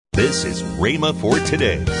This is Rhema for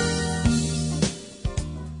today.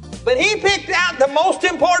 But he picked out the most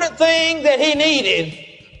important thing that he needed,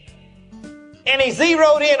 and he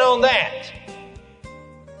zeroed in on that.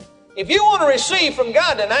 If you want to receive from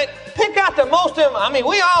God tonight, pick out the most important.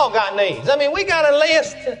 We all got needs. We got a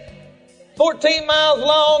list 14 miles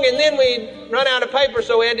long, and then we run out of paper,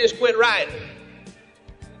 so we had to just quit writing.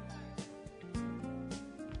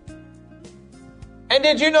 And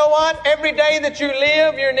did you know what? Every day that you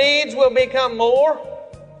live, your needs will become more.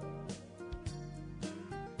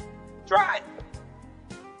 That's right.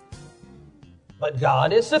 But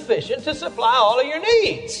God is sufficient to supply all of your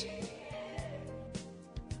needs.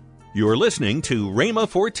 You're listening to Rhema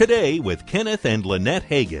for Today with Kenneth and Lynette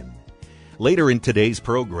Hagin. Later in today's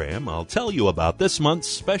program, I'll tell you about this month's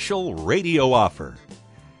special radio offer.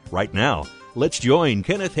 Right now, let's join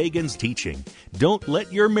Kenneth Hagin's teaching, Don't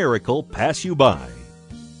Let Your Miracle Pass You By.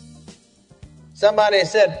 Somebody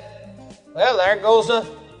said, well, there goes a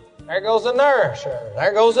nurse, or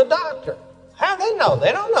there goes a doctor. How do they know?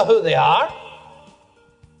 They don't know who they are.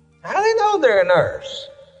 How do they know they're a nurse?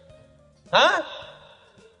 Huh?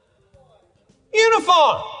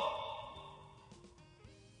 Uniform.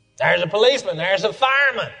 There's a policeman. There's a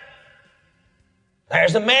fireman.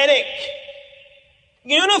 There's a medic.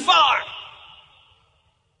 Uniform.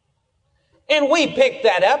 And we picked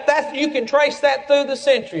that up. You can trace that through the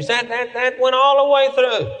centuries. That went all the way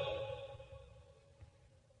through.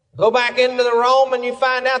 Go back into the Rome and you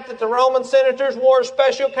find out that the Roman senators wore a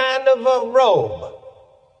special kind of robe.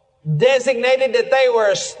 Designated that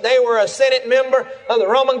they were a Senate member of the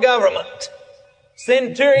Roman government.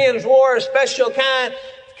 Centurions wore a special kind.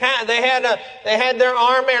 They had their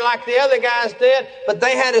armor like the other guys did, but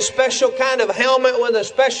they had a special kind of helmet with a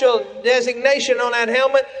special designation on that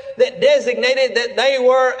helmet that designated that they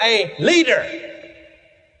were a leader.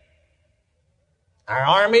 Our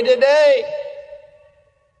army today,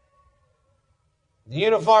 the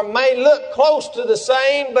uniform may look close to the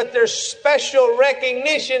same, but there's special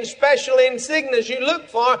recognition, special insignias you look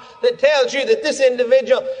for that tells you that this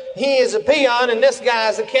individual, he is a peon and this guy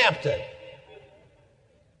is a captain.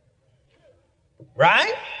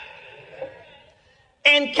 Right?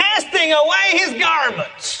 And casting away his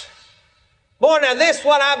garments. Boy, now this is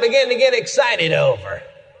what I begin to get excited over.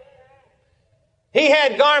 He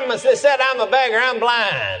had garments that said, I'm a beggar, I'm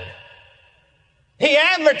blind. He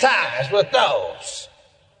advertised with those.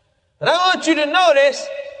 But I want you to notice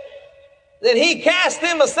that he cast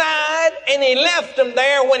them aside and he left them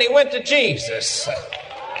there when he went to Jesus.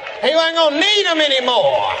 He wasn't going to need them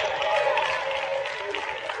anymore.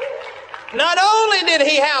 Not only did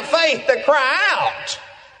he have faith to cry out,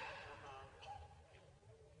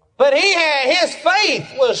 but his faith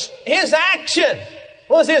was his action,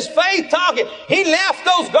 was his faith talking. He left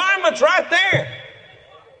those garments right there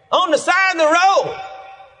on the side of the road.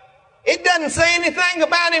 It doesn't say anything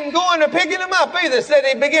about him going and picking them up either. It said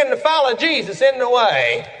he began to follow Jesus in the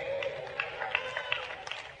way.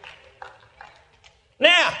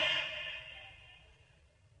 Now,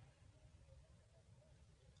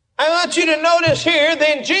 I want you to notice here,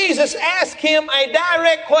 then Jesus asked him a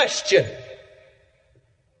direct question.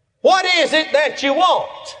 What is it that you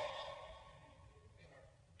want?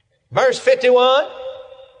 Verse 51.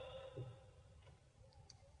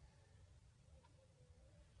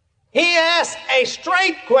 He asked a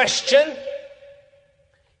straight question.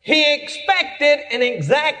 He expected an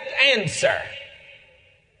exact answer.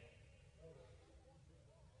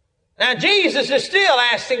 Now, Jesus is still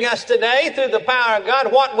asking us today, through the power of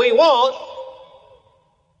God, what we want.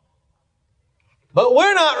 But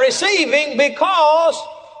we're not receiving because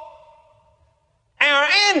our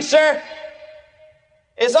answer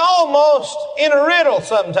is almost in a riddle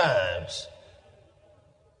sometimes.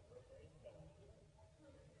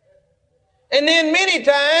 And then many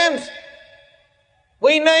times,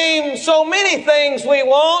 we name so many things we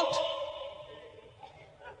want,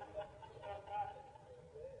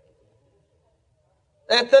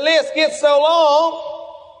 that the list gets so long,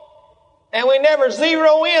 and we never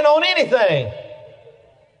zero in on anything.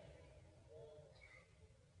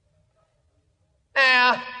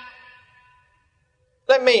 Now,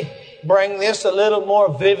 let me bring this a little more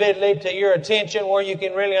vividly to your attention where you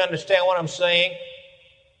can really understand what I'm saying.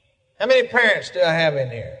 How many parents do I have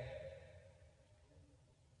in here?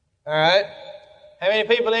 All right. How many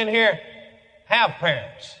people in here have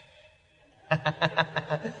parents?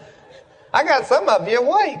 I got some of you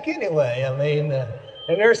awake anyway.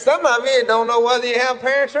 And there's some of you that don't know whether you have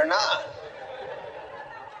parents or not.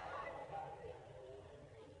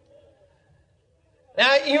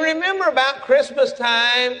 Now, you remember about Christmas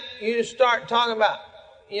time, you start talking about,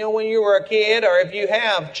 when you were a kid, or if you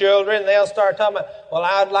have children, they'll start talking about, well,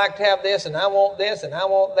 I'd like to have this, and I want this, and I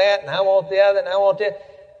want that, and I want the other, and I want this.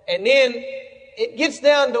 And then it gets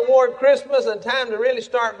down toward Christmas and time to really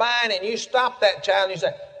start buying, and you stop that child and you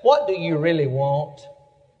say, what do you really want?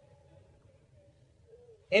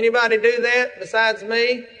 Anybody do that besides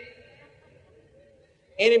me?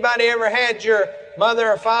 Anybody ever had your mother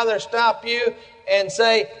or father stop you and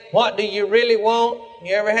say, what do you really want?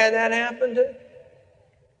 You ever had that happen to you?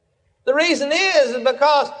 The reason is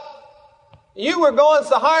because you were going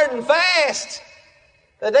so hard and fast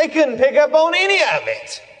that they couldn't pick up on any of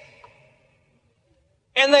it.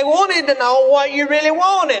 And they wanted to know what you really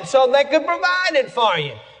wanted so they could provide it for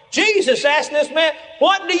you. Jesus asked this man,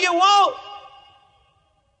 what do you want?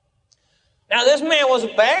 Now, this man was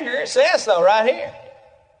a beggar. It says so right here.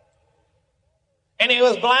 And he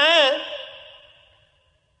was blind.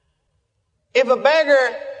 If a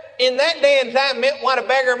beggar in that day and time meant what a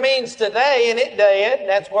beggar means today, and it did,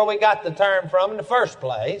 that's where we got the term from in the first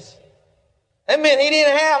place, that meant he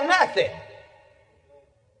didn't have nothing.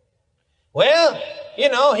 Well,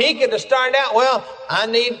 he could have started out, well, I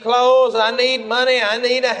need clothes, I need money, I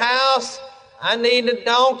need a house, I need a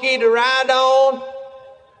donkey to ride on.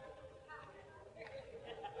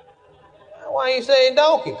 Why you say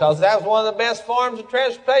donkey? Because that was one of the best forms of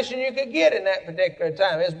transportation you could get in that particular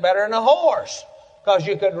time. It's better than a horse, because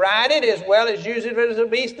you could ride it as well as use it as a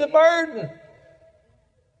beast of burden.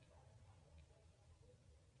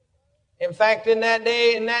 In fact, in that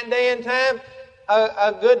day and time,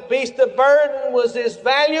 a good beast of burden was as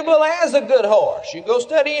valuable as a good horse. You go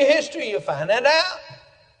study your history, you'll find that out.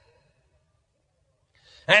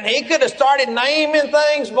 And he could have started naming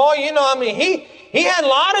things, boy, he had a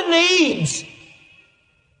lot of needs.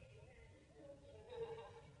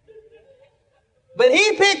 But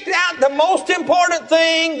he picked out the most important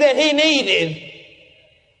thing that he needed,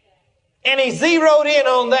 and he zeroed in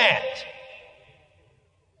on that.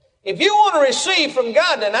 If you want to receive from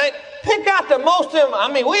God tonight, pick out the most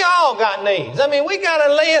important. We all got needs. We got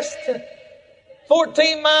a list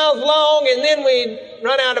 14 miles long, and then we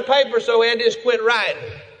run out of paper, so we had to just quit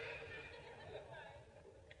writing.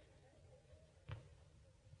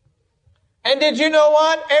 And did you know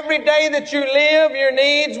what? Every day that you live, your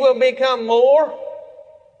needs will become more.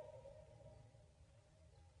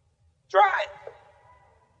 That's right.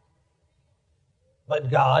 But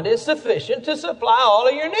God is sufficient to supply all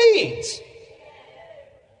of your needs.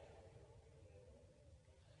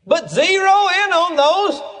 But zero in on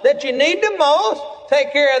those that you need the most,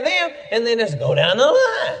 take care of them, and then just go down the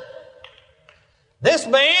line. This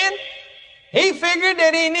man, he figured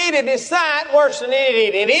that he needed his sight worse than he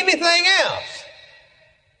needed anything else.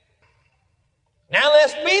 Now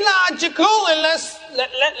let's be logical and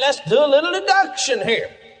let's do a little deduction here.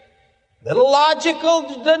 Little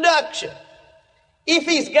logical deduction. If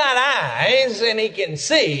he's got eyes and he can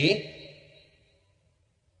see,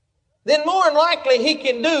 then more than likely he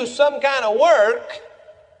can do some kind of work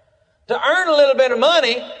to earn a little bit of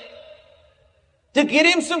money, to get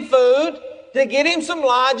him some food, to get him some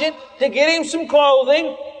lodging, to get him some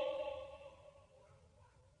clothing.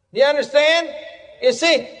 Do you understand? You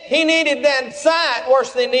see, he needed that sight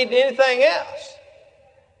worse than he needed anything else,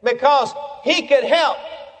 because he could help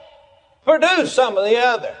produce some of the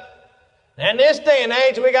other. And this day and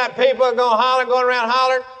age, we got people going around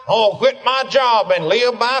hollering, oh, quit my job and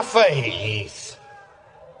live by faith.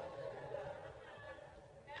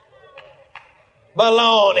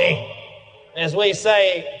 Baloney, as we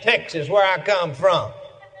say, Texas, where I come from,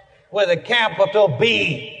 with a capital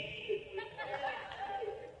B.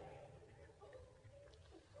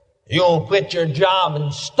 You're going to quit your job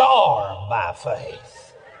and starve by faith.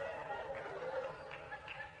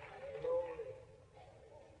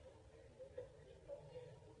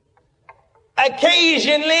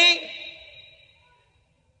 Occasionally,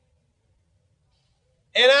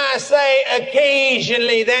 and I say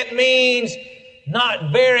occasionally, that means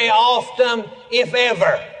not very often, if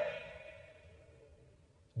ever,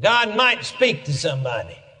 God might speak to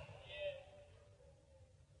somebody.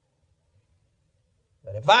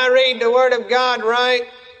 But if I read the Word of God right,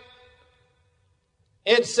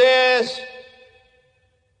 it says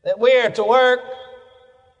that we are to work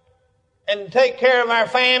and take care of our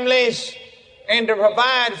families and to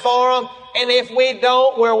provide for them. And if we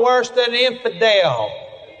don't, we're worse than an infidel.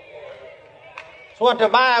 That's what the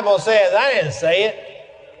Bible says. I didn't say it.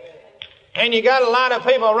 And you got a lot of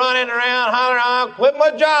people running around hollering, I'll quit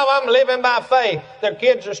my job, I'm living by faith. Their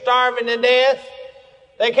kids are starving to death.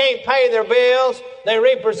 They can't pay their bills. They're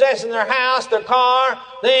repossessing their house, their car.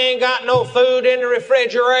 They ain't got no food in the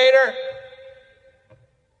refrigerator.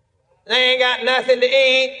 They ain't got nothing to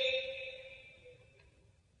eat.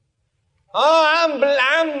 Oh,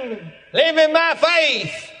 I'm living by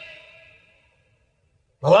faith.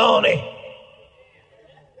 Baloney.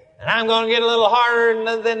 And I'm going to get a little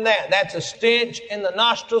harder than that. That's a stench in the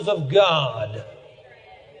nostrils of God.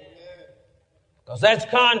 Because that's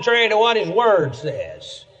contrary to what His Word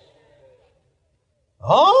says.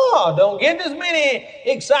 Oh, don't get as many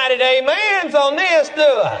excited amens on this, do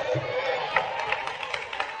I?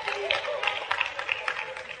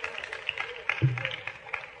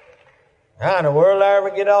 How in the world did I ever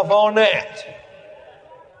get off on that?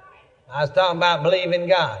 I was talking about believing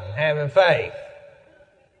God and having faith.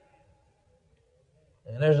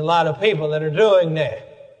 And there's a lot of people that are doing that.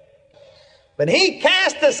 But he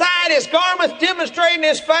cast aside his garments, demonstrating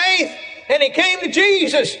his faith, and he came to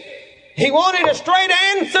Jesus. He wanted a straight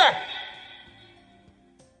answer.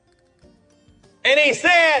 And he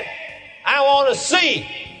said, I want to see.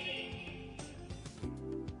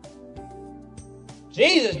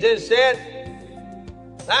 Jesus just said,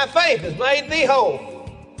 thy faith has made thee whole.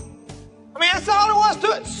 I mean, that's all there was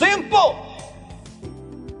to it. Simple.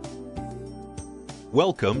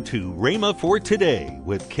 Welcome to Rhema for Today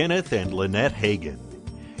with Kenneth and Lynette Hagin.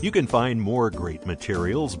 You can find more great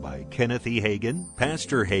materials by Kenneth E. Hagin,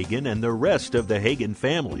 Pastor Hagin, and the rest of the Hagin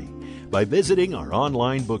family by visiting our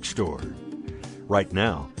online bookstore. Right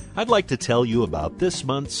now, I'd like to tell you about this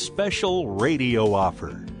month's special radio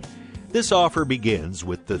offer. This offer begins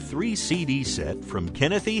with the 3 CD set from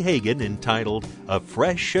Kenneth E. Hagin entitled A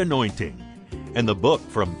Fresh Anointing, and the book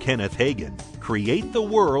from Kenneth Hagin, Create the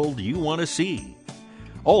World You Want to See.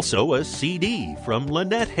 Also a CD from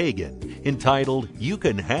Lynette Hagin entitled You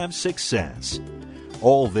Can Have Success.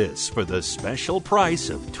 All this for the special price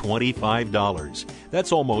of $25.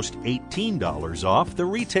 That's almost $18 off the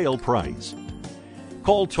retail price.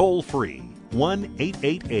 Call toll-free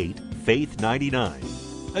 1-888-FAITH-99.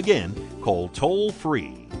 Again, call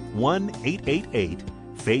toll-free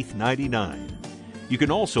 1-888-FAITH-99. You can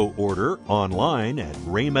also order online at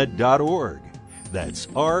rhema.org. That's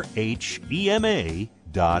RHEMA.org.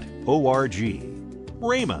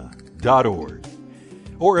 Rhema.org.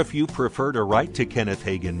 Or if you prefer to write to Kenneth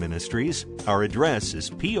Hagin Ministries, our address is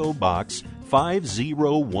P.O. Box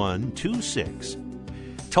 50126,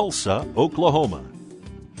 Tulsa, Oklahoma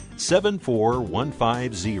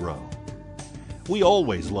 74150. We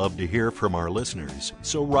always love to hear from our listeners,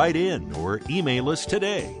 so write in or email us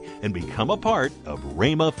today and become a part of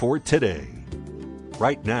Rhema for Today.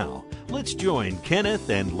 Right now, let's join Kenneth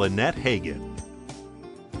and Lynette Hagin.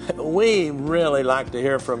 We really like to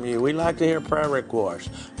hear from you. We like to hear prayer requests.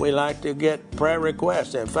 We like to get prayer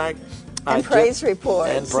requests. In fact, praise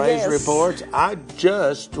reports. And praise reports. I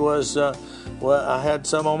just was, I had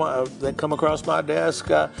some on that come across my desk,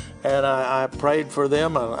 and I prayed for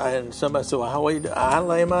them. And somebody said, well, I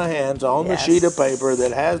lay my hands on the sheet of paper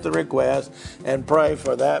that has the request and pray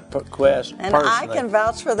for that request and personally. I can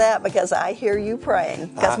vouch for that because I hear you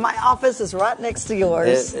praying, because my office is right next to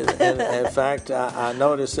yours. In fact, I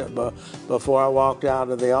noticed that before I walked out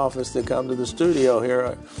of the office to come to the studio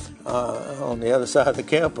here on the other side of the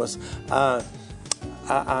campus,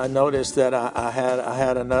 I noticed that I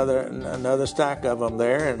had another stack of them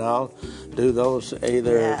there, and I'll do those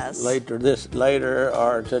either later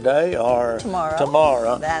or today or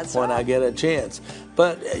tomorrow. That's when right. I get a chance.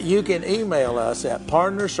 But you can email us at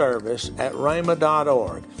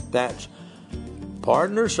partnerservice@rhema.org. That's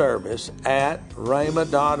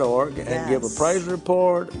partnerservice@rhema.org, and give a praise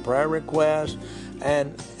report, a prayer request,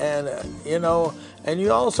 and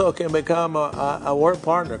you also can become a Work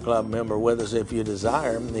Partner Club member with us if you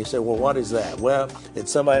desire. And you say, well, what is that? Well,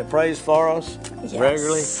 it's somebody that prays for us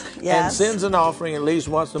regularly and sends an offering at least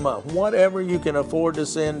once a month. Whatever you can afford to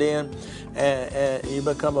send in, and you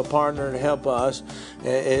become a partner to help us.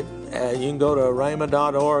 You can go to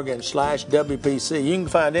rhema.org and /WPC. You can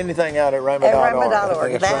find anything out at rhema.org. At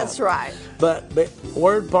rhema.org, that's right. But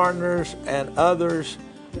Word Partners and others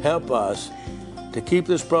help us to keep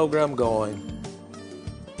this program going.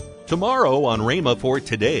 Tomorrow on Rhema for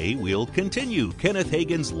Today, we'll continue Kenneth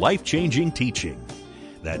Hagin's life-changing teaching.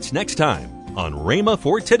 That's next time on Rhema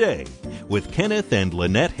for Today with Kenneth and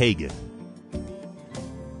Lynette Hagin.